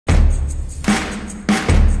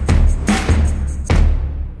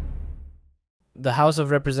the House of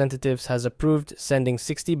Representatives has approved sending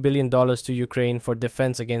 $60 billion to Ukraine for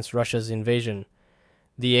defense against Russia's invasion.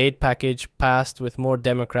 The aid package passed with more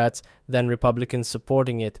Democrats than Republicans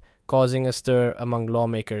supporting it, causing a stir among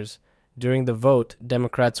lawmakers. During the vote,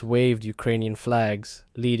 Democrats waved Ukrainian flags,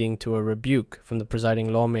 leading to a rebuke from the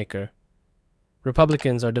presiding lawmaker.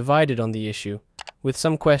 Republicans are divided on the issue, with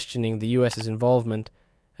some questioning the U.S.'s involvement,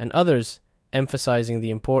 and others emphasizing the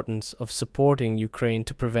importance of supporting Ukraine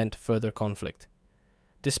to prevent further conflict.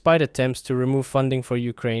 Despite attempts to remove funding for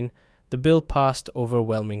Ukraine, the bill passed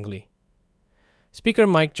overwhelmingly. Speaker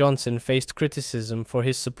Mike Johnson faced criticism for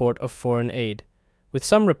his support of foreign aid, with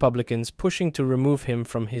some Republicans pushing to remove him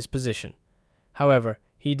from his position. However,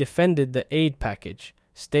 he defended the aid package,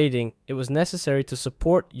 stating it was necessary to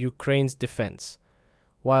support Ukraine's defense.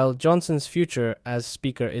 While Johnson's future as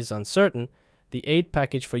Speaker is uncertain, the aid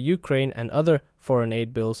package for Ukraine and other foreign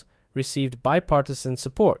aid bills received bipartisan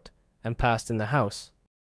support and passed in the House.